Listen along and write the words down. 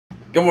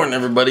Good morning,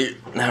 everybody.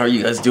 How are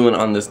you guys doing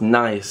on this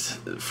nice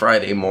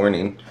Friday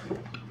morning?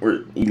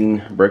 We're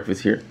eating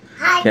breakfast here.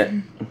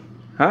 Hi.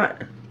 Hi.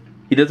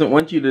 He doesn't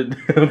want you to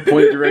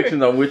point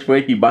directions on which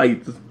way he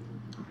bites.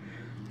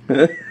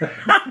 You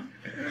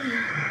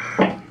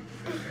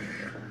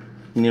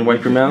need to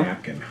wipe your mouth?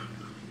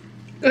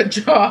 Good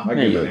job.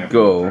 There you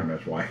go.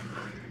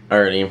 I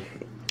already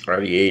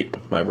ate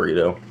my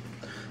burrito.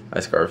 I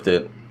scarfed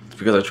it. It's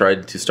because I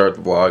tried to start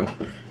the vlog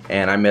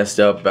and I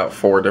messed up about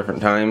 4 different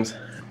times.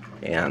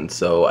 And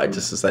so I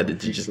just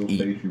decided to just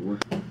eat.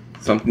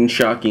 Something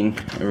shocking,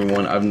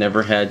 everyone. I've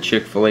never had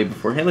Chick-fil-A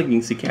before. Hey, look, you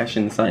can see Cash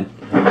in the sign.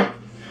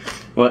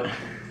 What?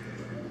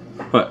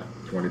 What?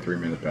 23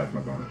 minutes past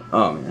my bonus.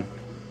 Oh, man.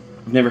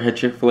 I've never had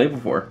Chick-fil-A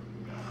before.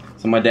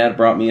 So my dad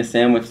brought me a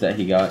sandwich that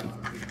he got.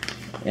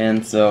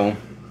 And so, I'm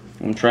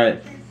gonna try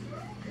it.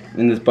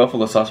 In this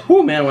buffalo sauce.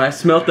 Whew, man, when I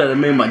smelt that, it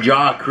made my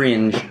jaw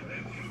cringe.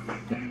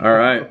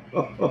 Alright.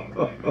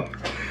 I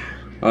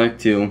like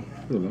to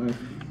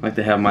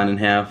have mine in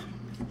half.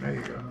 There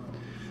you go.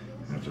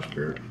 That's a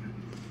spirit.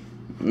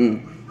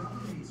 Never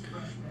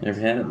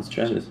had it. Let's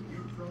try this.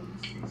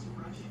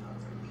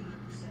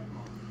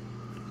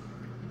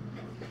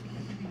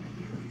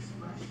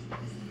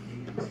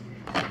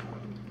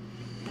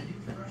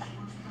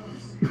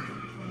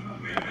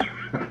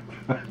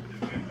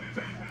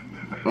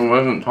 It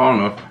wasn't tall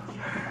enough.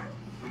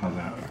 How's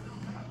that?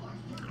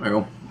 There you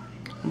go.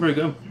 Pretty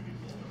good.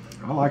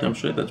 I like I'm it.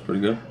 sure that's pretty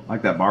good. I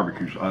like that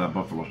barbecue. That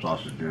buffalo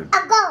sauce is good.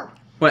 I'll go.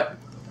 What?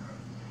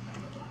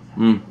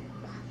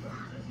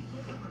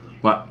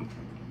 What?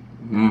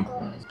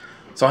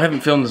 So I haven't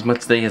filmed as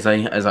much today as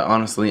I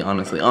honestly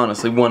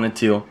wanted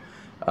to.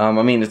 I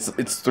mean, it's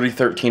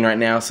 3:13 right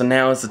now, so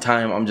now is the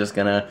time I'm just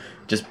gonna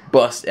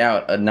bust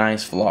out a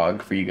nice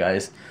vlog for you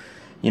guys.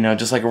 You know,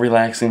 just like a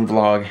relaxing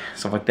vlog,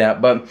 stuff like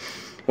that. But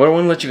what I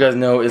want to let you guys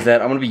know is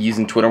that I'm gonna be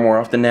using Twitter more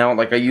often now.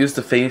 Like, I use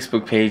the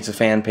Facebook page, the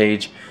fan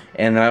page,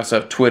 and then I also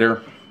have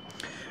Twitter.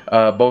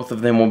 Both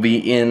of them will be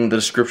in the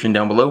description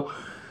down below.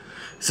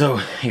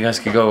 So you guys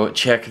can go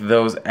check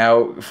those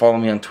out. Follow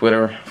me on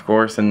Twitter, of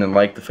course, and then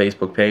like the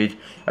Facebook page.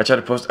 I try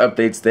to post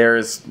updates there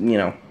as, you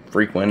know,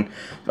 frequent.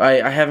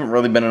 I haven't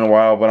really been in a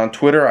while, but on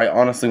Twitter I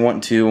honestly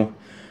want to,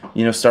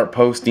 you know, start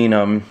posting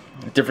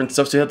different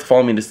stuff. So you have to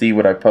follow me to see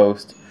what I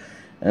post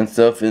and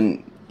stuff.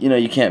 And you know,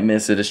 you can't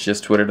miss it. It's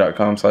just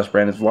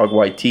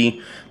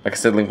twitter.com/Brandon'sVlogYT. Like I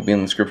said, link will be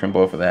in the description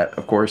below for that,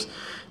 of course.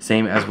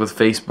 Same as with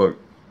Facebook.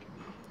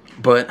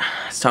 But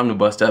it's time to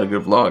bust out a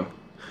good vlog.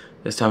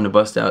 It's time to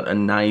bust out a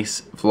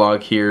nice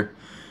vlog here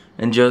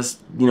and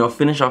just, you know,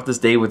 finish off this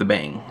day with a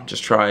bang.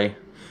 Just try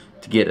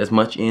to get as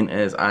much in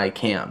as I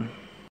can.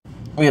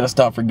 We had to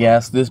stop for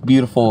gas. This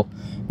beautiful,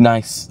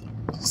 nice,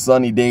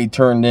 sunny day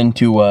turned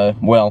into,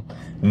 well,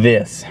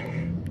 this.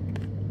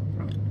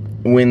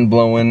 Wind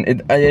blowing.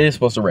 It is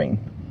supposed to rain.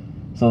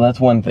 So that's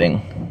one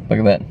thing. Look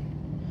at that.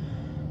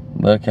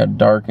 Look how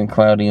dark and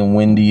cloudy and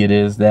windy it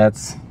is.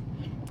 That's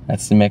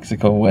the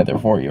Mexico weather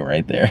for you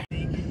right there.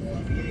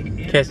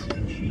 Kiss.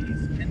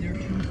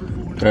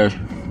 Cash.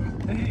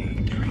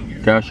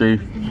 Cashy.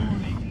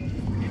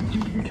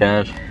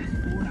 Cash.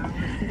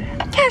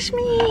 Cash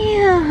me.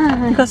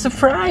 You got some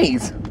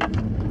fries.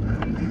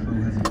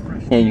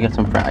 Yeah, you got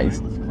some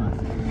fries.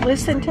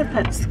 Listen to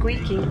that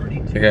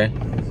squeaking. Okay.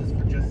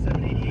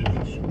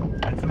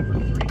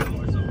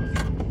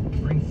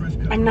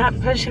 I'm not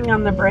pushing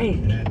on the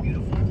brake.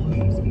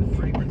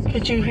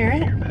 Could you hear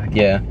it?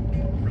 Yeah.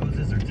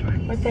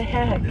 What the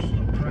heck?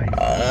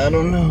 I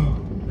don't know.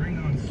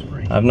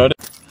 I've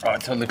noticed. Oh, I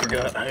totally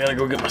forgot. I gotta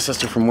go get my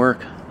sister from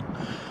work.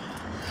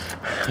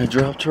 I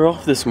dropped her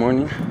off this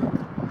morning,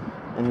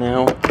 and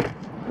now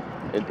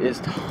it is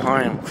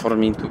time for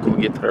me to go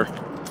get her.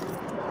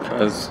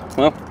 Because,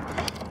 well,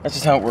 that's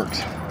just how it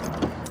works.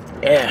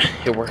 Yeah,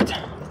 it worked.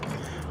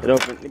 It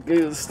opened.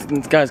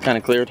 The sky's kind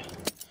of cleared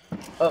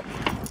up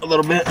a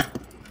little bit,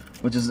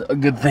 which is a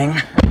good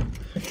thing.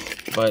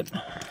 But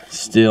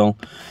still,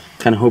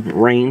 kind of hope it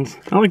rains.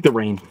 I like the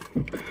rain.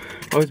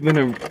 Always been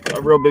a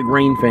real big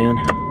rain fan.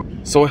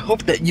 So I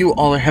hope that you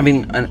all are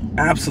having an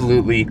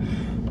absolutely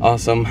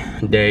awesome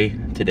day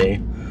today.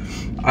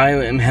 I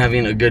am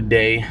having a good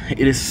day.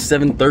 It is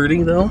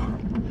 7:30 though,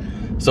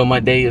 so my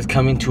day is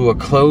coming to a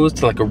close,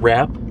 to like a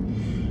wrap,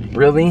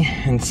 really.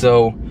 And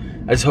so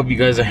I just hope you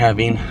guys are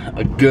having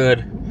a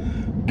good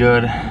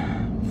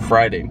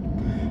Friday.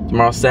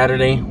 Tomorrow's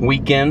Saturday,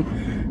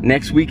 weekend.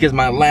 Next week is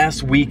my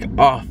last week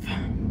off.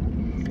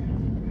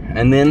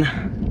 And then,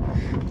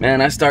 man,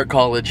 I start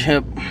college.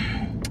 Yep.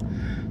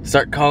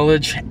 Start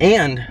college,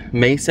 and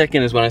May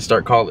 2nd is when I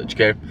start college,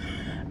 okay?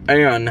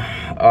 And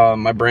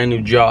my brand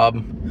new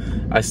job,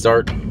 I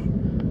start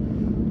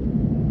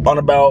on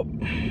about,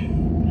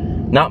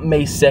 not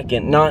May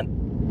 2nd,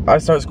 I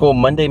start school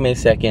Monday, May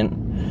 2nd,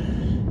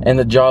 and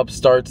the job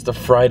starts the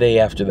Friday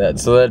after that.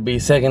 So that'd be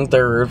 2nd,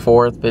 3rd,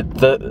 4th, but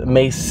the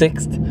May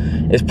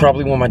 6th is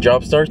probably when my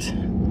job starts.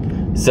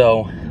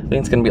 So I think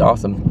it's gonna be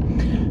awesome.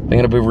 I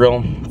think it'll be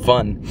real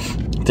fun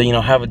to, you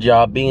know, have a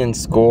job, be in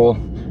school,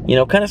 you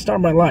know, kind of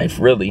start my life,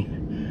 really.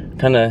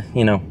 Kind of,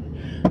 you know,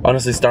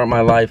 honestly start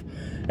my life.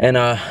 And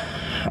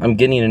I'm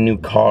getting a new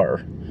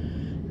car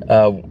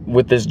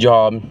with this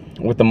job,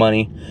 with the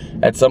money.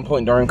 At some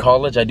point during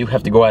college, I do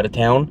have to go out of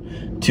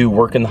town to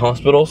work in the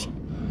hospitals.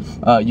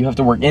 You have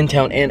to work in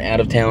town and out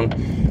of town.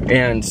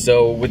 And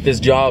so with this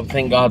job,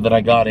 thank God that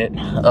I got it.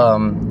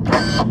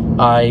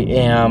 I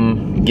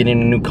am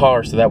getting a new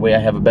car, so that way I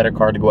have a better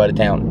car to go out of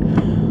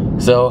town.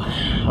 So,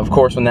 of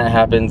course, when that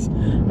happens,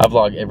 I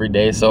vlog every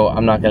day, so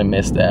I'm not gonna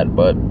miss that.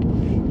 But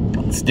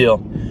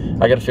still,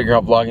 I gotta figure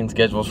out vlogging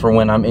schedules for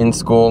when I'm in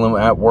school and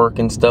at work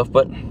and stuff.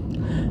 But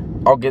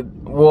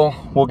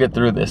we'll get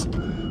through this.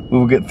 We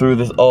will get through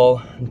this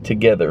all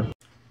together.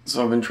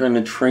 So I've been trying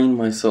to train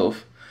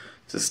myself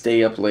to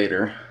stay up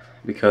later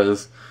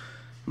because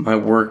my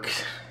work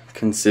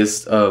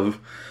consists of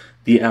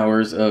the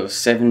hours of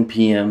 7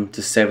 p.m.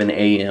 to 7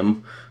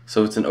 a.m.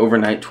 So it's an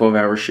overnight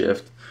 12-hour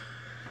shift.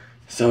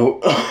 So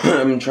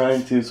I'm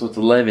trying to, so it's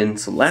 11.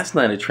 So last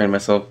night I trained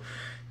myself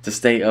to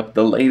stay up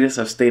the latest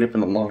I've stayed up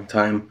in a long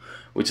time,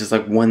 which is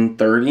like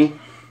 1:30.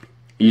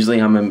 Usually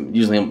I'm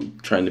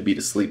trying to be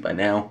to sleep by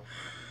now.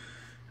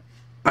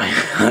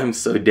 I'm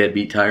so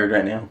deadbeat tired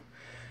right now.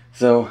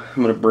 So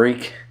I'm gonna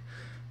break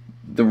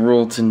the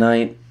rule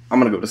tonight. I'm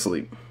gonna go to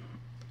sleep.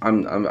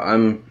 I'm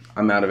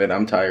out of it.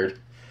 I'm tired.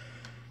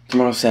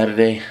 Tomorrow's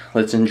Saturday.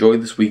 Let's enjoy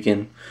this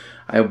weekend.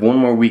 I have one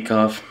more week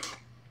off.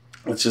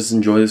 Let's just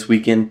enjoy this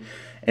weekend.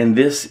 And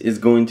this is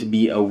going to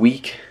be a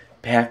week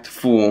packed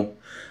full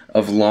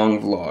of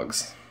long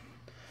vlogs.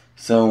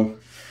 So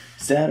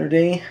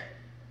Saturday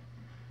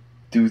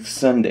through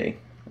Sunday.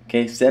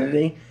 Okay,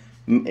 Saturday,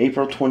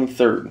 April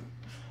 23rd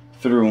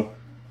through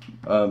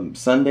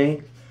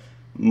Sunday,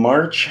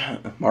 May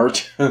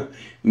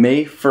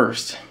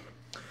 1st.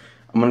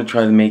 I'm gonna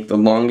try to make the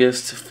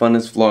longest,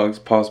 funnest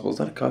vlogs possible. Is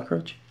that a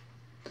cockroach?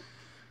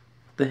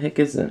 What the heck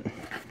is that? I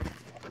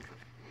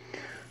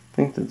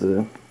think that's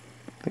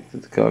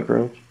a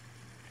cockroach.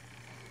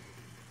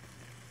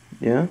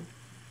 Yeah?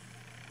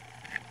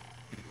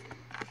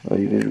 Oh,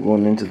 you guys are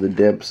going into the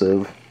depths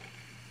of...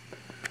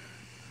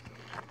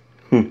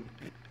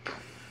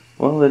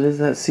 Well, it is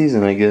that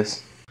season, I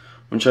guess.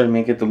 I'm gonna try to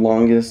make it the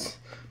longest,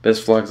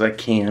 best vlogs I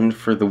can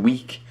for the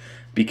week,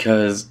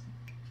 because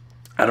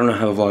I don't know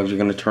how the vlogs are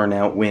gonna turn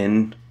out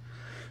when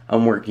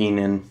I'm working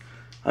and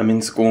I'm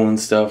in school and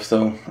stuff.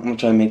 So I'm gonna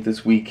try to make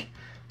this week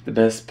the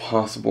best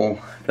possible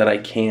that I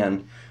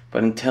can.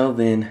 But until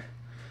then,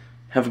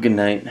 have a good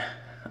night.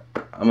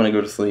 I'm gonna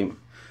go to sleep.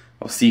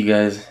 I'll see you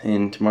guys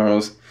in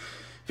tomorrow's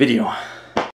video.